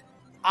didn't get.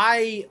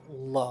 I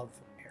love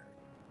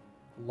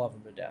Aaron. Love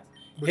him to death.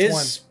 Which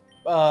His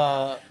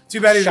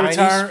Too bad he's shiny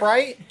retiring.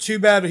 sprite. Too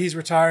bad he's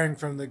retiring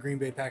from the Green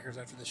Bay Packers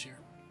after this year.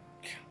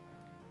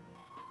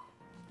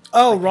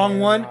 Oh, Like wrong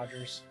Aaron one.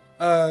 Rodgers.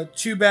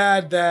 Too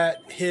bad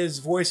that his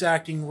voice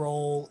acting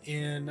role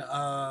in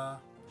Horton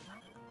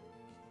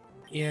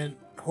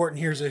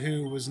Hears a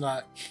Who was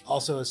not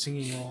also a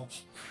singing role.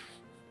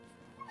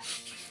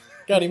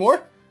 Got any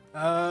more?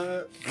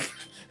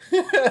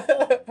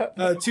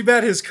 Too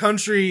bad his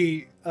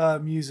country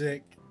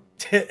music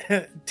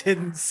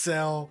didn't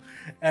sell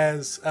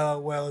as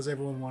well as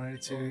everyone wanted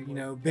it to. You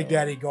know, Big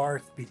Daddy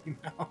Garth beat him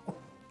out.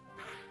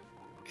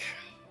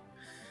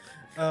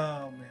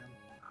 Oh man.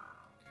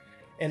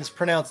 And it's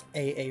pronounced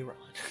Aaron.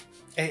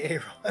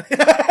 Aaron.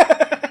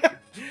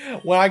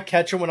 When I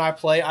catch them when I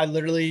play, I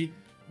literally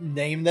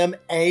name them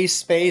A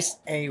space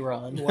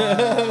Aaron.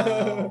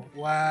 Wow.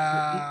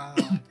 Wow.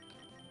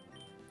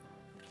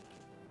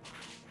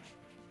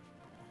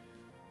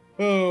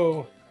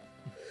 Oh.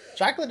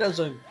 Chocolate does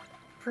a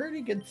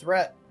pretty good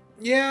threat.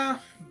 Yeah.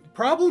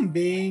 Problem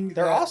being,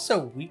 They're that-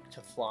 also weak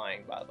to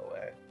flying, by the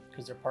way,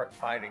 because they're part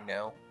fighting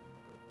now.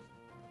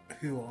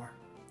 who are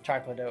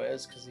Chocolate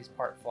is, because he's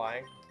part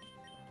flying.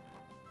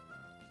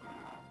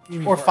 You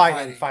mean Or part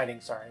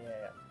fighting, sorry.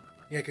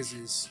 Yeah, because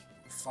he's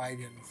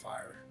fighting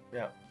fire.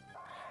 Yeah.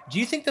 Do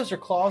you think those are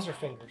claws or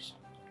fingers?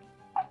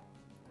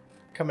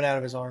 Coming out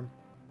of his arm.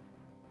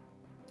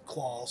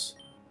 Claws.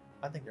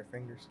 I think they're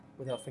fingers,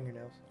 without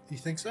fingernails. You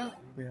think so?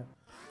 Yeah.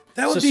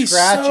 That would So be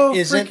Scratch so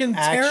isn't freaking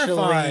actually-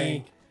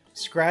 terrifying.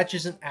 Scratch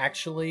isn't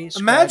actually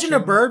Imagine a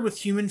scratching- bird with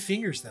human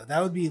fingers, though.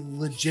 That would be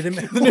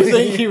legitimate. The new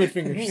thing, human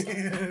fingers.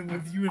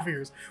 With human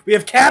fingers. We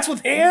have cats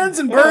with hands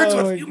and birds Oh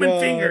with my human God.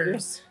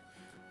 fingers.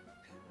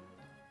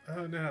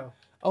 Oh no.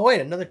 Oh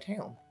wait, another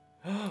town.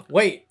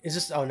 Wait, is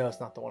this? Oh no, it's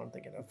not the one I'm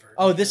thinking of.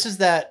 Oh, this is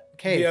that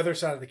cave. The other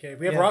side of the cave.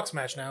 We have Yeah. Rock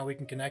Smash now. We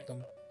can connect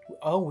them.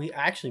 Oh, we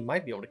actually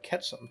might be able to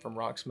catch something from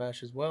Rock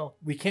Smash as well.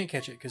 We can't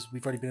catch it because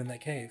we've already been in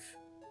that cave.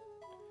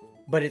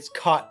 But it's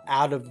caught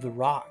out of the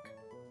rock.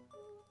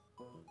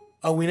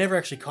 Oh, we never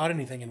actually caught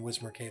anything in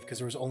Whismer Cave because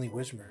there was only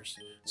Whismers.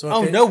 So if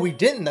Oh it- no, we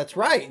didn't. That's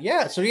right.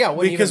 Yeah. So yeah,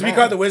 because we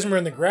caught the Whismer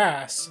in the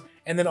grass,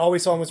 and then all we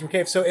saw in Whismer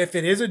Cave. So if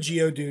it is a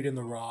Geodude in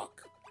the rock,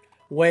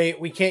 Wait,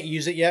 we can't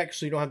use it yet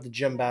because we don't have the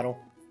gym battle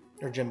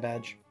or gym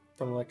badge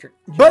from Electric.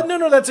 but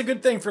no, that's a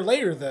good thing for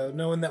later though,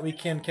 knowing that we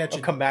can catch I'll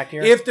it. come back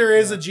here. If there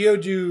is a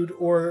Geodude,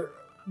 or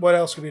what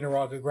else could be in a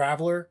rock, a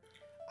Graveler.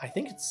 I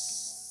think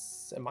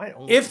it's it might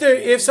only.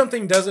 If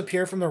something does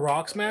appear from the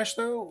Rock Smash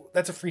though,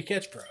 that's a free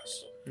catch for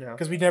us yeah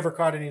because we never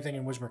caught anything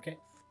in Whismer Cave.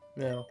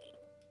 no.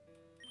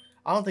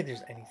 I don't think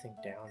there's anything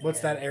down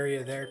What's here. that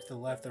area there to the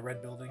left, the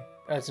red building?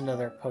 That's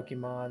another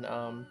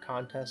Pokemon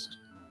contest.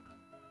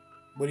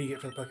 What do you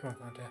get for the Pokemon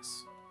contest?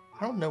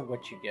 I don't know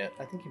what you get.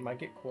 I think you might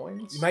get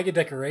coins. You might get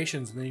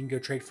decorations, and then you can go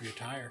trade for your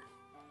tire.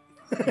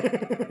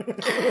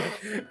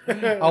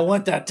 I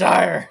want that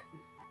tire.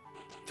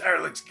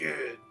 Tire looks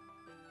good.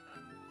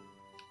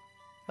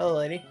 Hello,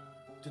 lady.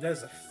 Dude,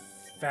 that's the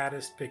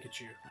fattest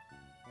Pikachu.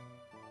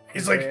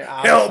 He's Okay, like,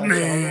 I'll help touch me!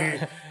 on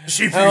that.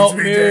 She feeds Help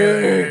me me.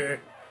 daily.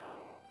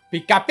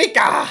 Pika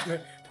Pika!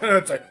 And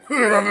it's like,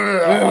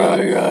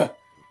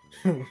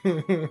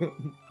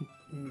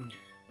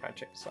 Alright,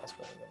 check this last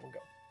one and then we'll go.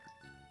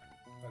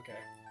 okay.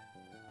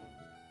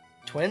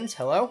 Twins,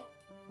 hello?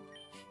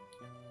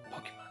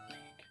 Pokemon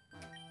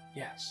League.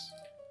 Yes.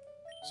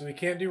 So we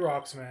can't do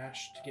Rock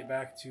Smash to get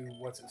back to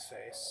what's its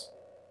face.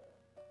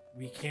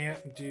 We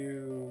can't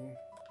do.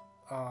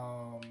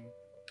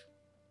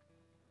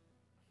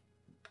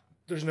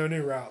 There's no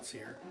new routes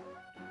here.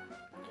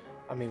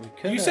 I mean, we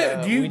could. You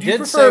said- do you- we do you did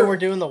prefer- say we're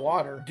doing the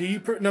water. Do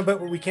you? No, but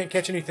we can't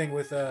catch anything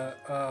with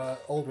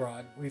Old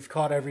Rod. We've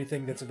caught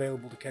everything that's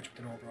available to catch with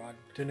an Old Rod: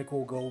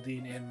 Tentacle,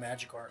 Goldeen, and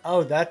Magikarp.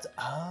 Oh, that's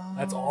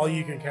That's all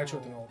you can catch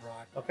with an Old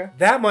Rod. Okay.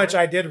 That much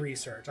I did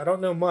research. I don't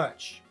know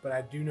much, but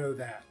I do know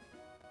that.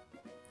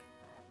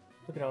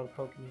 Look at all the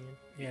Pokemon.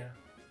 Yeah.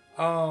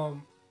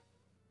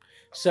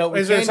 So we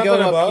Is there can something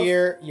go up above?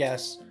 here.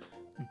 Yes.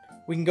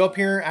 We can go up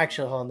here.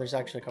 Actually, hold on. There's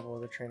actually a couple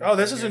other trainers. Oh,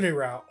 this right is a here. new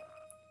route.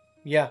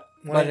 Yeah,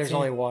 but there's 118.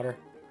 only water.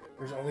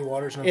 There's only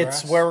waters, no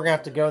It's grass. where we're gonna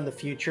have to go in the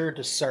future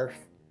to surf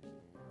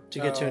to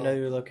get to Oh.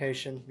 another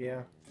location.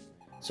 Yeah.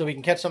 So we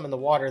can catch something in the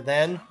water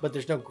then, but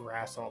there's no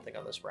grass. I don't think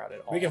on this route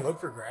at all. We can look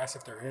for grass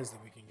if there is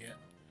that we can get.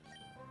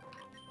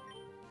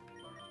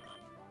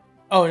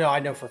 Oh no, I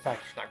know for a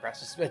fact there's not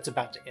grass. It's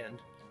about to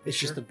end. It's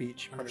Sure? just the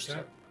beach.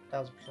 100%?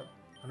 1,000%.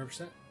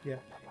 100%.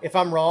 If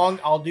I'm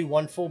wrong, I'll do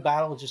one full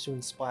battle just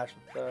doing splash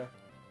with the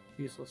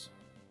useless.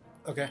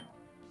 Okay.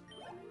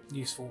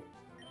 Useful.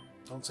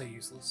 Don't say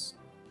useless.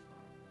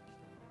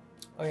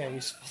 Oh yeah,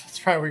 useful. That's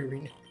probably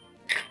renamed.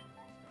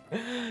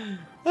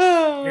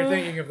 You're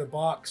thinking of the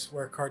box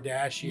where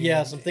Kardashian.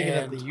 Yes, I'm thinking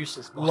of and the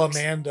useless box.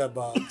 Lamanda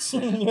bugs.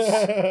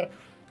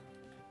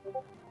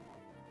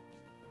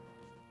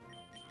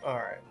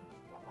 Alright.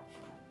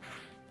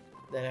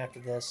 Then after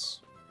this,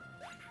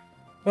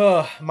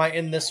 might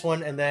end this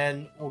one, and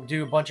then we'll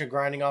do a bunch of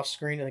grinding off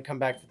screen, and then come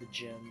back for the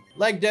gym.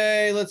 Leg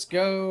day, let's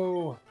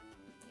go!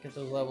 Get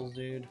those levels,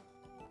 dude.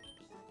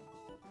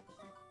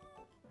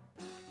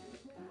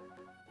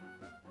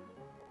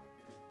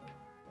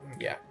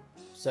 Yeah.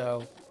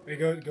 So, We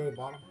go to bottom. Go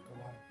bottom. Go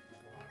bottom.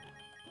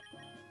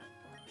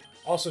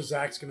 Also,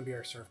 Zach's gonna be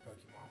our surf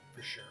Pokemon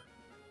for sure.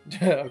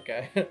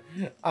 okay.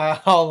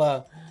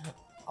 I'll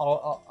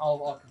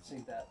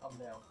concede that. I'm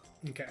down.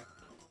 Okay.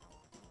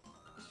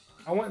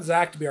 I want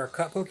Zach to be our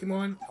cut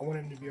Pokemon. I want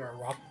him to be our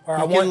rock. Or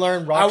You I can want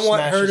learn I Rock want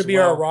Smash her to as be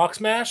well. our Rock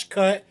Smash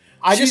cut.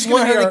 I She's just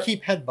want gonna her be to our-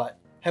 keep Headbutt.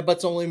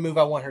 Headbutt's the only move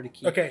I want her to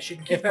keep. Okay, she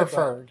can keep If that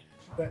preferred.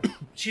 But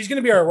she's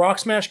gonna be our Rock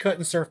Smash cut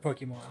and surf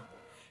Pokemon.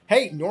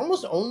 Hey,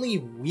 Normal's only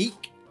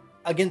weak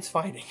against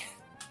fighting.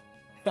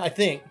 I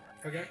think.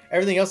 Okay.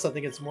 Everything else, I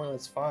think it's more or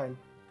less fine.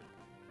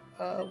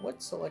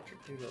 What's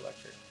electric do to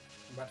electric?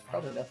 I'm about to find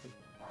Probably out. nothing.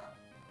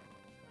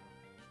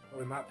 Well,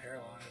 we might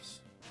paralyze.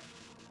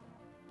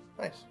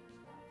 Nice.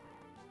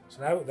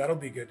 So that'll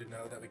be good to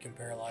know that we can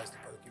paralyze the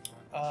Pokemon.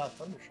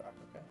 Thundershock,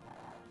 okay.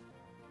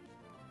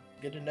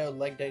 Good to know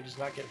Leg Day does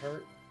not get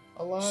hurt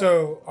a lot.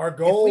 So our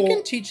goal. if we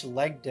can teach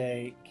Leg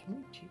Day, can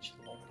we teach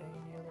Leg Day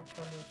any other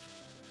kind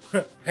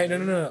of... Hey,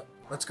 no.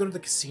 Let's go to the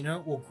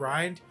casino. We'll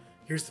grind.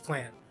 Here's the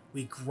plan.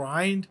 We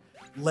grind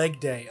Leg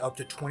Day up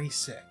to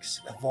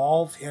 26.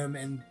 Evolve him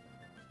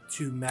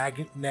into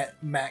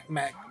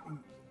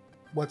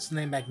what's the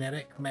name?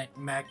 Magnetic?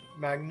 Magnetic?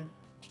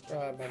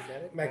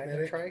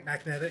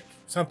 Magnetic?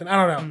 Something.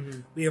 I don't know.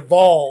 Mhm. We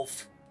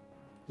evolve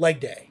Leg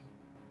Day.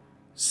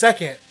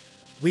 Second,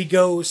 we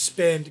go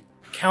spend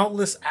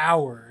countless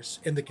hours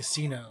in the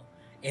casino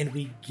and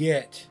we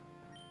get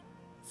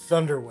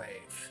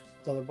Thunderwave.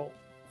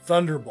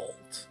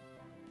 Thunderbolt.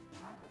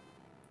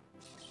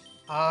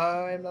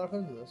 I'm not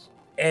opposed to this.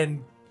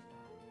 And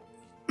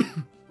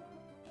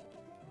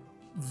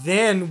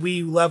then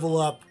we level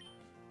up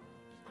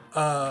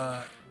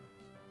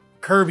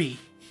Kirby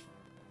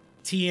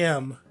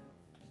TM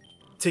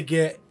to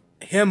get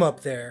him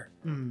up there.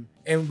 Mm.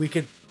 And we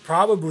could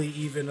probably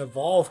even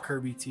evolve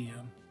Kirby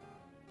TM.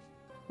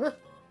 Huh.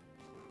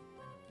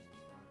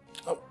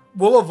 Oh,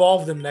 we'll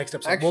evolve them next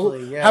episode.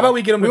 Actually, yeah. How about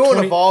we get them We to won't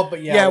 20 evolve,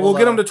 but yeah. Yeah, we'll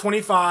get them to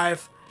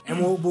 25, and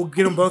we'll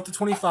get them both to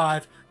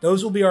 25.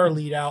 Those will be our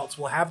lead outs.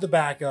 We'll have the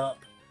backup,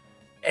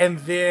 and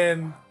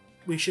then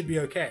we should be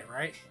okay,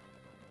 right?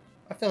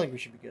 I feel like we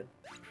should be good.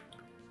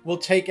 We'll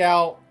take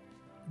out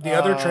The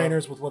other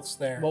trainers with what's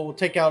there. Well, we'll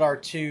take out our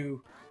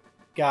two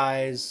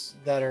guys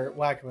that are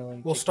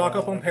whack-a-milling. We'll stock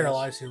up on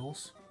Paralyze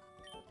Heals.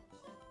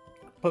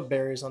 Put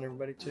berries on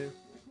everybody too.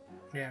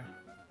 Yeah.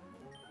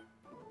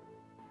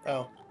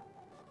 Oh.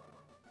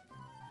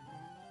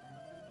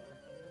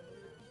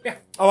 Yeah,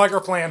 I like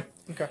our plan.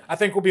 Okay. I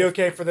think we'll be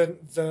okay for the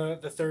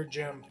third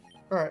gym.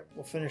 All right,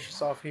 we'll finish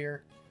this off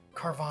here.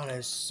 Carvana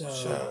is so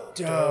dope.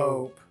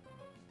 dope.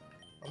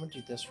 I'm gonna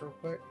do this real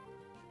quick.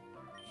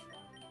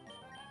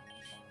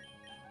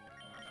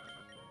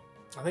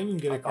 I think you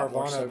can get a got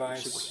more Carvana by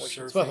super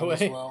potions, surfing by the way.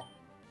 as well.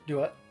 Do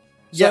what?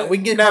 So, Yeah, we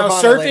can get now.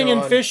 Carvana Surfing later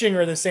and on. fishing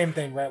are the same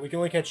thing, right? We can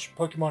only catch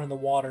Pokemon in the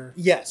water.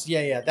 Yes,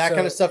 yeah. That So-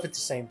 kind of stuff. It's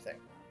the same thing.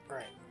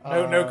 Right.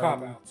 No Um,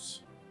 cop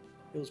outs.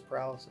 Feels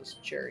paralysis.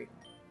 Cherry.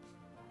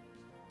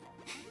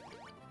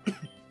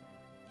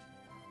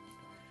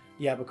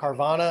 Yeah, but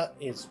Carvana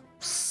is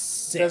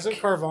sick. Doesn't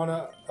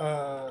Carvana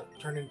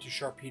turn into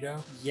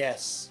Sharpedo?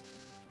 Yes.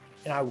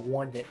 And I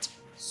want it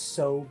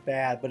so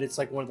bad, but it's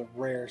like one of the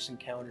rarest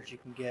encounters you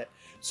can get.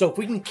 So if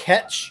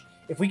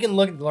we can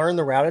learn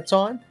the route it's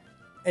on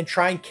and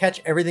try and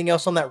catch everything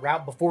else on that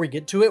route before we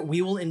get to it,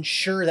 we will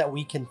ensure that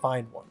we can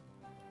find one.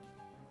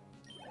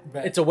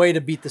 Bet. It's a way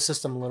to beat the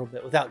system a little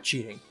bit without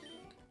cheating.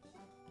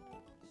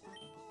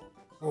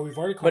 Well, we've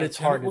already caught But a it's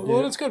hard to Tentac- do.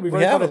 Well, it's good. We've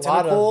We already have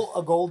caught a a lot of- Tentacle,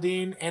 a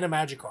Goldeen, and a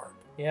Magikarp.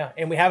 Yeah,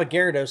 and we have a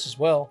Gyarados as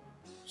well.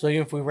 So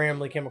even if we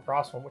randomly came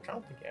across one, which I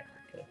don't think I ever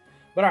could.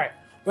 But all right.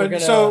 we're But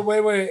gonna- so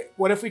wait.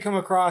 What if we come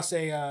across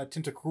a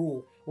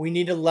Tentacruel we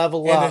need to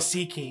level and a up.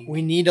 Sea King?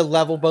 We need to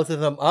level both of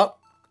them up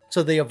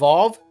so they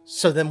evolve,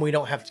 so then we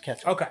don't have to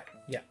catch them. Okay.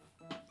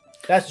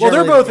 That's Well, they're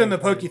generally both the in the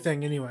game plan. Poke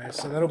thing anyway,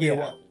 so that'll be a Yeah.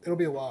 while. It'll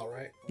be a while,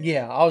 right?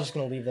 Yeah, I was just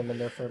gonna leave them in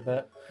there for a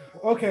bit.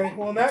 Okay.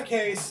 Well, in that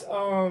case,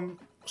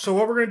 so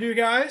what we're gonna do,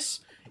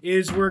 guys,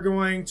 is we're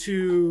going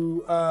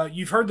to.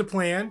 You've heard the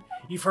plan.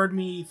 You've heard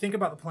me think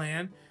about the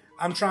plan.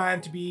 I'm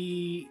trying to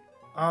be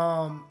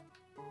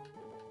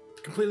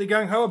completely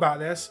gung ho about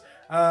this.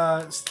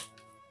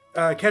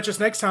 Catch us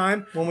next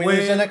time When we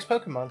lose the next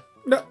Pokemon.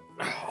 No.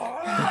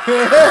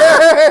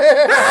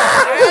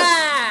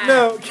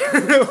 No.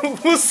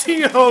 We'll see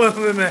you all in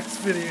the next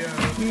video.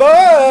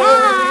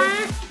 Bye!